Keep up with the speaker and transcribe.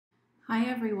Hi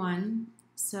everyone.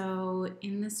 So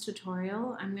in this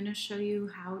tutorial, I'm going to show you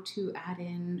how to add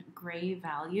in gray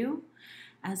value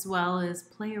as well as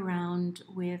play around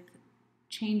with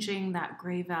changing that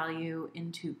gray value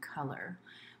into color.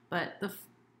 But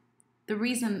the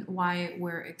reason why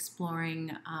we're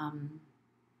exploring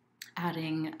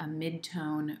adding a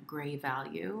mid-tone gray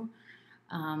value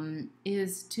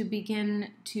is to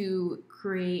begin to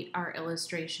create our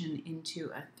illustration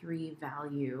into a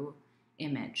 3-value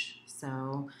image.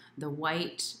 So the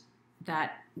white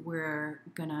that we're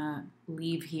gonna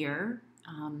leave here,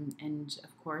 and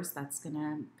of course that's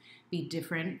gonna be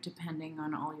different depending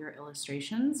on all your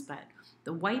illustrations, but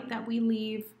the white that we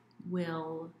leave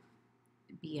will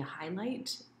be a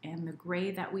highlight, and the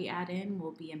gray that we add in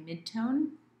will be a midtone.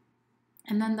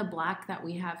 And then the black that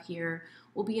we have here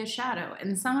will be a shadow.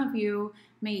 And some of you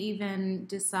may even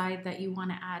decide that you want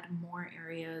to add more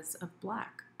areas of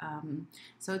black.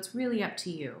 So it's really up to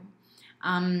you.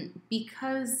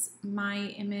 Because my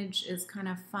image is kind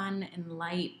of fun and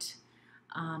light,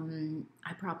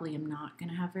 I probably am not going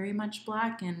to have very much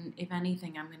black. And if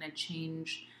anything, I'm going to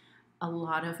change a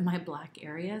lot of my black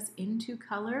areas into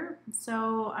color.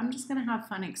 So I'm just gonna have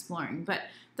fun exploring. But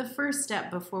the first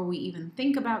step before we even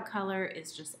think about color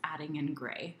is just adding in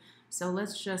gray. So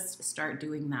let's just start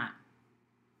doing that.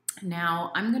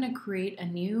 Now I'm gonna create a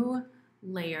new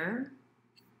layer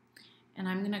and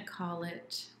I'm gonna call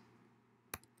it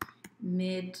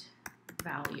mid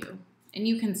value. And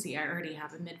you can see I already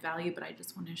have a mid value, but I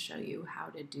just wanna show you how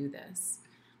to do this.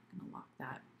 I'm gonna lock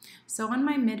that. So on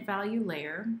my mid value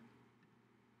layer,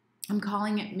 I'm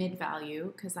calling it mid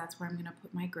value because that's where I'm going to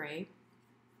put my gray.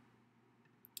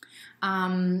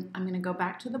 I'm going to go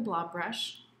back to the blob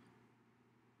brush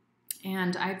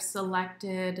and I've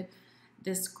selected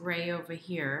this gray over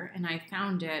here and I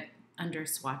found it under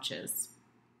swatches.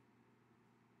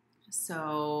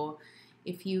 So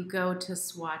if you go to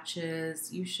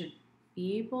swatches, you should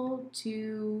be able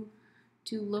to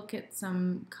look at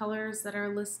some colors that are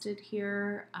listed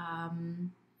here.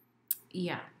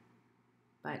 Yeah.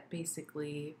 But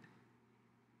basically,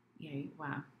 yeah,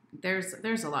 wow.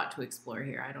 There's a lot to explore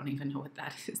here. I don't even know what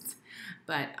that is.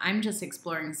 But I'm just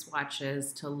exploring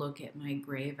swatches to look at my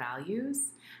gray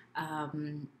values.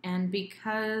 And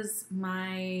because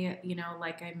my,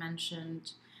 like I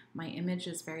mentioned, my image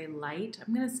is very light,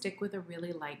 I'm going to stick with a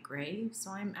really light gray.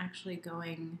 So I'm actually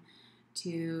going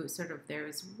to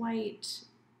there's white.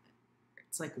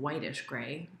 It's like whitish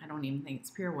gray. I don't even think it's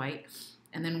pure white.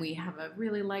 And then we have a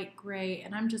really light gray,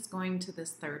 and I'm just going to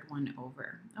this third one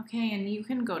over. Okay, and you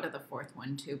can go to the fourth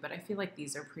one too, but I feel like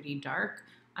these are pretty dark.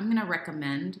 I'm gonna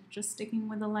recommend just sticking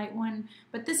with a light one,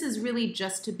 but this is really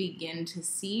just to begin to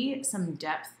see some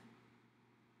depth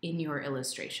in your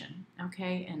illustration,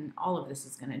 okay? And all of this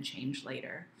is gonna change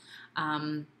later.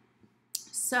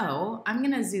 So I'm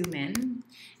gonna zoom in,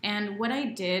 and what I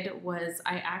did was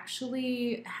I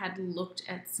actually had looked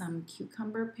at some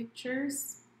cucumber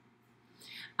pictures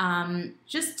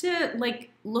just to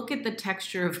look at the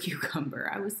texture of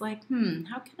cucumber. I was like,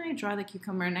 how can I draw the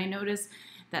cucumber? And I noticed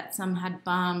that some had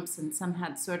bumps and some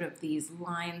had sort of these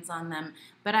lines on them.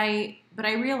 But I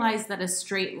realized that a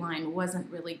straight line wasn't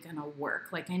really gonna work.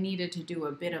 Like I needed to do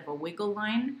a bit of a wiggle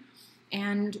line.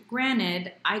 And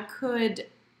granted, I could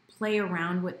play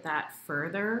around with that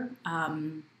further.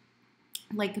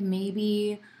 Like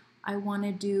maybe I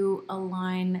wanna do a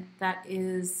line that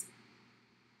is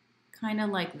kind of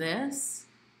like this.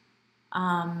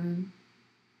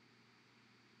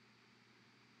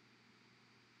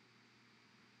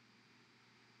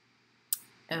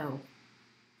 Oh,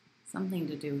 something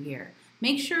to do here.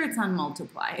 Make sure it's on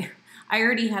multiply. I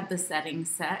already had the settings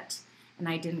set and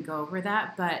I didn't go over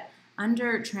that, but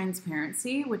under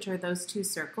transparency, which are those two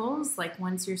circles, like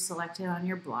once you're selected on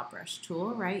your blob brush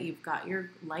tool, right, you've got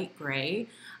your light gray,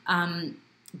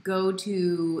 go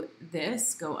to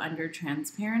this, go under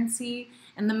transparency,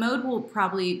 and the mode will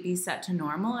probably be set to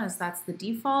normal as that's the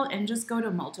default, and just go to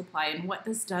multiply. And what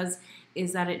this does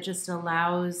is that it just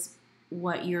allows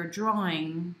what you're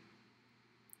drawing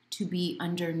to be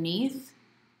underneath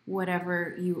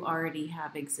whatever you already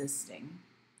have existing.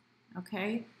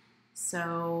 Okay,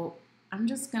 so I'm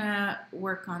just gonna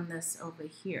work on this over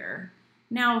here.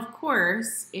 Now, of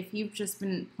course, if you've just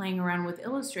been playing around with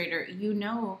Illustrator, you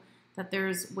know that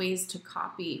there's ways to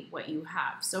copy what you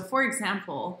have. So for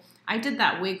example, I did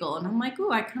that wiggle and I'm like,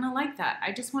 ooh, I kind of like that.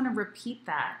 I just want to repeat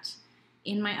that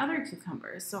in my other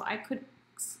cucumbers. So I could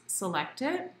select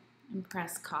it and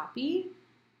press copy,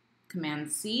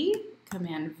 Command C,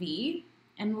 Command V,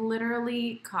 and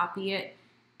literally copy it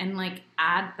and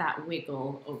add that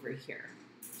wiggle over here.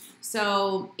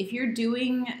 So if you're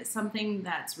doing something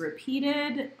that's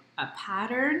repeated, a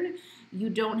pattern, you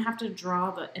don't have to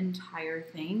draw the entire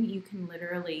thing. You can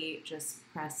literally just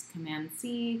press Command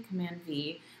C, Command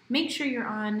V. Make sure you're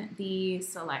on the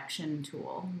selection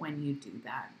tool when you do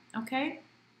that, okay?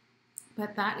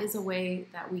 But that is a way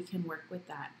that we can work with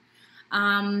that.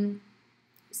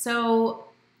 So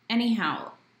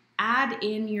anyhow, add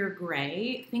in your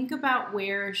gray. Think about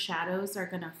where shadows are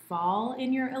going to fall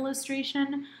in your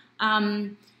illustration.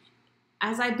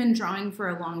 As I've been drawing for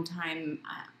a long time,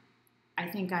 I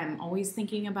think I'm always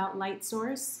thinking about light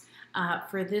source.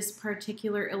 For this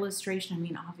particular illustration, I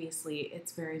mean, obviously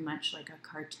it's very much like a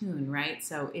cartoon, right?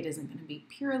 So it isn't going to be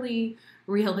purely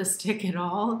realistic at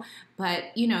all,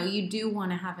 but you know, you do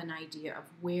want to have an idea of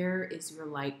where is your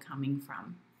light coming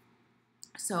from.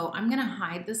 So I'm going to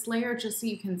hide this layer just so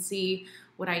you can see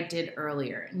what I did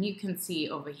earlier. And you can see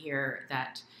over here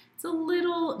that it's a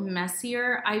little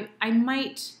messier. I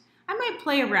might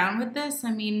play around with this.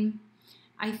 I mean,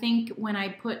 I think when I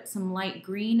put some light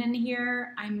green in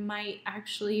here, I might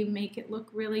actually make it look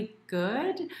really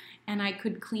good. And I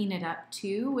could clean it up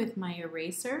too with my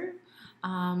eraser.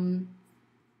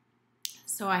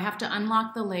 So I have to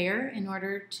unlock the layer in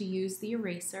order to use the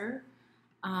eraser.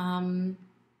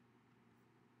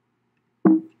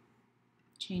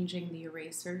 Changing the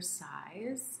eraser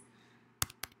size.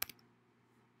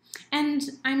 And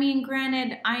I mean,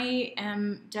 granted, I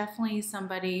am definitely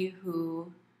somebody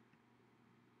who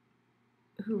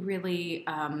really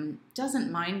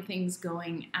doesn't mind things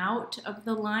going out of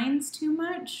the lines too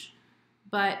much,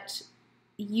 but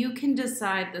you can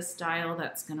decide the style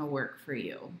that's going to work for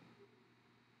you.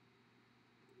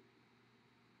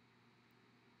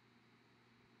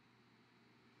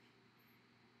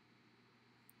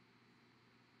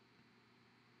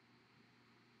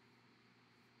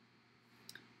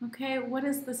 Okay, what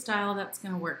is the style that's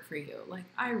going to work for you? Like,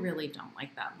 I really don't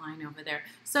like that line over there.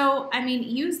 So, I mean,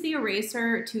 use the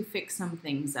eraser to fix some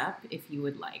things up if you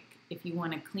would like, if you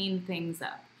want to clean things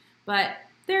up. But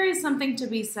there is something to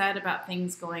be said about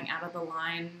things going out of the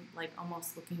line, like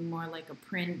almost looking more like a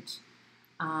print.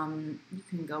 You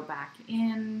can go back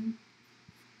in.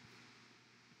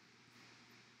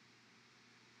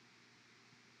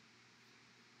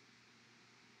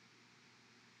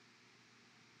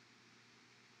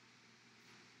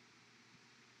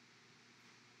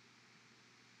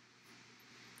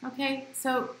 Okay,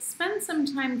 so spend some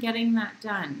time getting that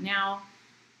done. Now,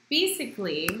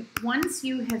 basically, once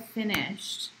you have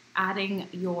finished adding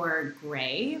your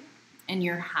gray and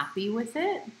you're happy with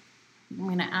it, I'm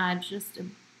going to add just a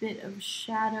bit of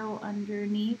shadow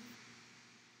underneath.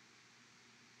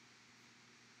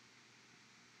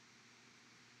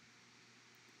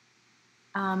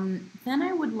 Then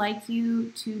I would like you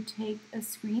to take a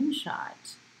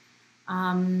screenshot.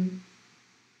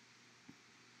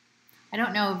 I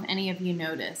don't know if any of you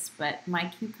noticed, but my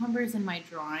cucumbers in my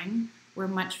drawing were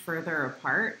much further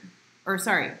apart, or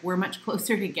sorry, were much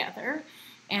closer together.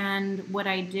 And what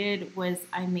I did was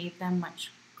I made them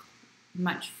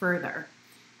much further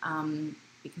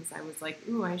because I was like,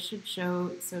 ooh, I should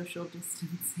show social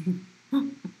distancing,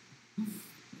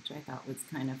 which I thought was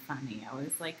kind of funny. I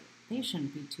was like, they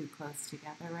shouldn't be too close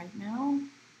together right now.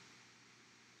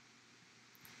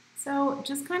 So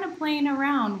just kind of playing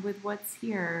around with what's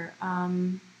here,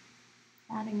 adding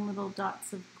little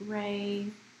dots of gray.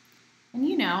 And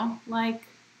you know, like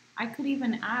I could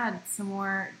even add some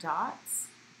more dots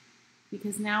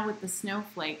because now with the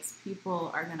snowflakes, people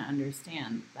are going to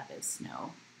understand that is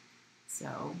snow.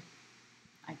 So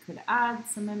I could add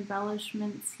some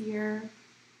embellishments here.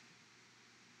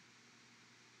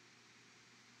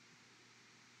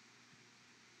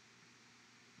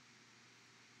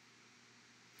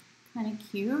 Kind of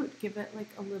cute, give it like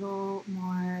a little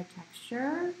more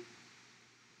texture.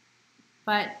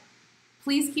 But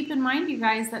please keep in mind, you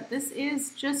guys, that this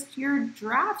is just your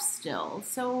draft still.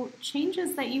 So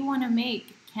changes that you want to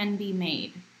make can be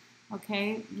made,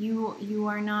 okay? You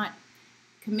are not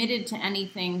committed to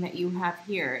anything that you have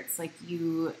here. It's like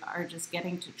you are just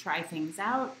getting to try things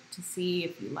out to see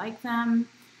if you like them.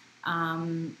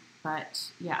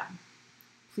 But yeah,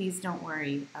 please don't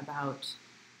worry about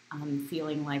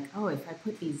feeling like, oh, if I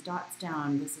put these dots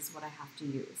down, this is what I have to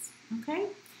use, okay?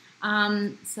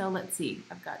 So let's see,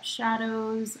 I've got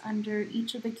shadows under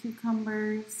each of the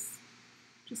cucumbers,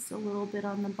 just a little bit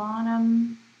on the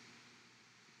bottom.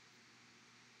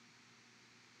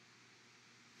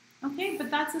 Okay,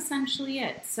 but that's essentially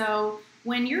it. So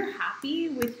when you're happy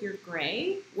with your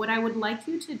gray, what I would like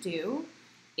you to do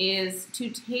is to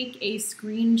take a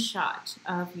screenshot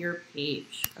of your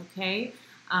page, okay?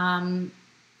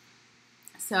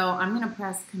 So I'm going to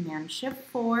press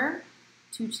Command-Shift-4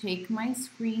 to take my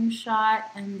screenshot,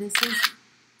 and this is,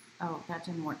 oh, that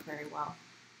didn't work very well.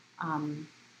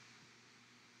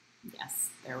 Yes,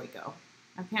 there we go.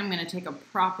 Okay, I'm going to take a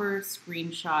proper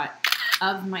screenshot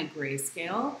of my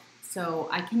grayscale so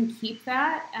I can keep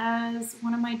that as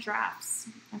one of my drafts.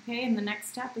 Okay, and the next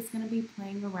step is going to be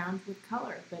playing around with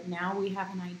color, but now we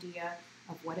have an idea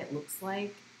of what it looks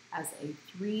like as a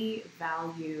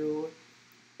 3-value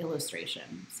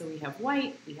illustration. So we have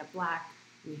white, we have black,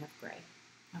 we have gray.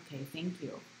 Okay, thank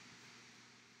you.